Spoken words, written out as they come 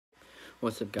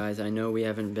What's up, guys? I know we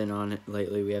haven't been on it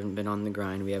lately. We haven't been on the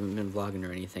grind. We haven't been vlogging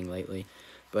or anything lately.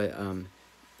 But the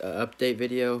update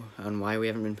video on why we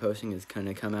haven't been posting is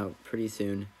gonna come out pretty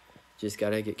soon. Just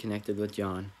gotta get connected with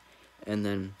John. And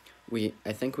then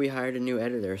I think we hired a new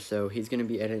editor, so he's gonna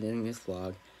be editing this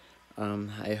vlog.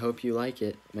 I hope you like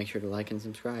it. Make sure to like and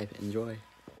subscribe. Enjoy.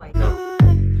 Well, I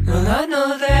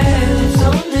know that it's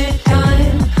only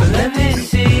time, but let me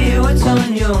see what's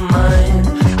on your mind.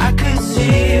 I could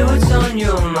see what's on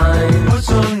your mind. What's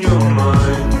on your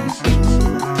mind?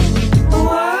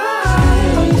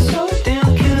 Why are you so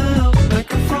damn cute?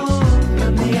 Like a fool,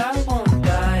 but me, I won't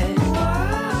die.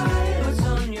 Why? What's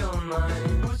on your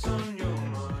mind? What's on your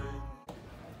mind?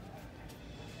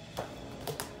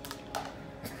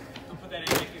 I'll put that in,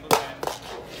 make you look bad.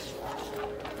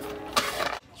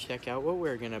 Check out what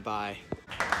we're gonna buy.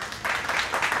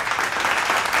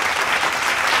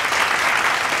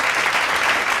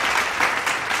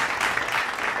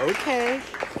 Okay.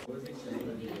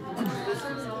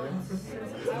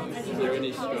 Is there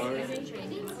any scars?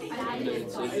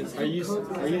 Are you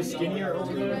skinnier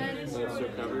over there? So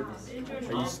covered.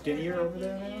 Are you skinnier over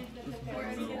there now?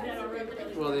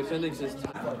 Well, the appendix is.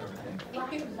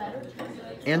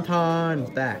 Anton's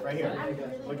back. Right here.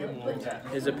 Look at that.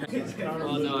 His appendix.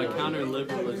 Oh no, I counter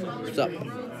liberalism. What's up?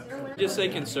 Just say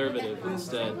conservative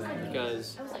instead,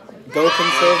 because. Go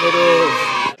conservative!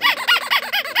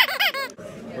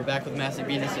 We're back with Massive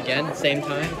Venus again, same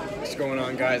time. What's going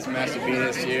on, guys? Massive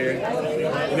Venus here.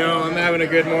 You know, I'm having a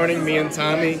good morning, me and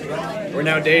Tommy. We're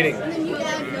now dating.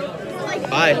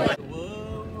 Bye.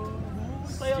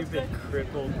 Stupid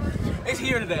crippled. He's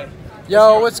here today.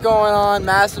 Yo, what's going on?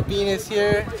 Massive Venus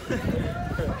here.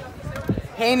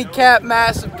 Handicap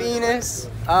Massive Venus.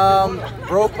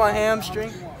 Broke my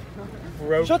hamstring.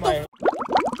 Shut the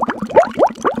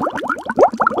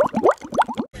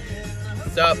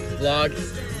What's up, vlog?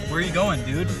 Where are you going,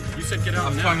 dude? You said get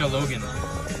out. I'm talking to Logan.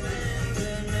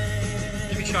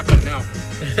 Give me shotgun now.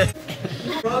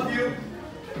 Love you.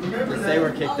 They say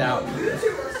we're kicked out.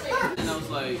 And I was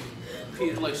like,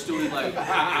 he's like Stewie, like,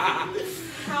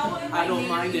 I don't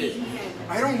mind it.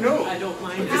 I don't know. I don't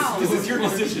mind it. This is your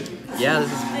decision. Yeah,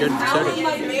 this is good soda.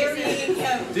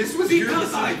 This was your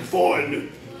decision. Fun.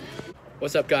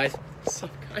 What's up, guys? What's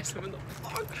up, guys? I'm in the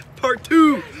vlog. Part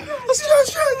 2. Let's go.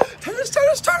 Tennis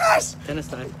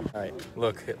time. All right.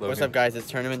 Look, Logan. What's up, guys? It's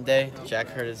tournament day. Jack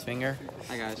hurt his finger.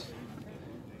 Hi, guys.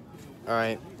 All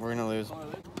right, we're gonna lose.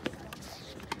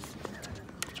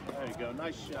 There you go.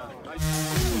 Nice shot.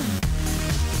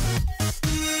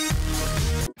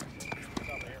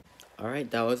 All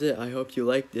right, that was it. I hope you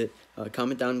liked it.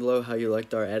 Comment down below how you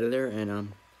liked our editor,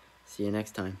 and see you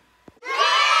next time.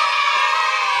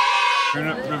 We're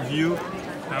gonna review.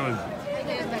 That was.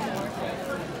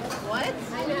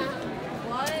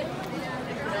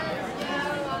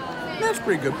 That's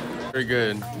pretty good. Very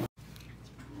good.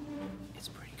 It's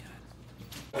pretty good.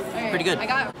 Pretty good.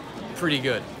 Pretty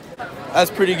good.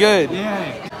 That's pretty good.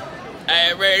 Hey,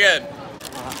 very good.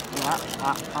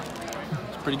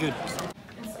 It's pretty good.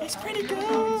 It's pretty good.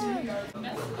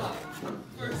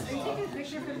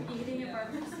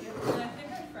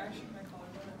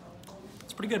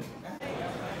 It's pretty good.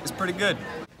 It's pretty good.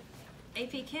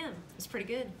 AP Kim. It's pretty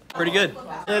good. Pretty good.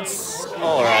 It's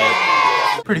all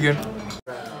right. Pretty good.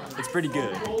 It's pretty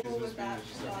good.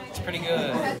 It's pretty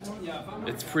good.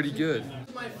 It's pretty good.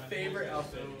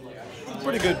 It's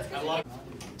pretty good.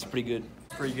 It's pretty good.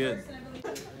 Pretty good.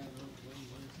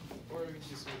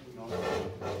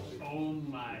 Oh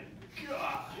my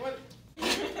god. What?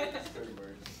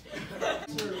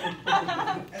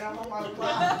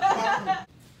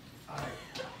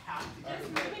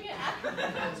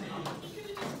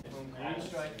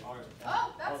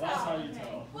 Oh, that's how you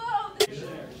tell. Whoa!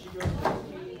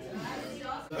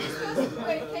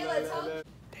 Wait, Kayla, tell.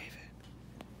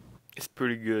 It's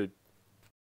pretty good.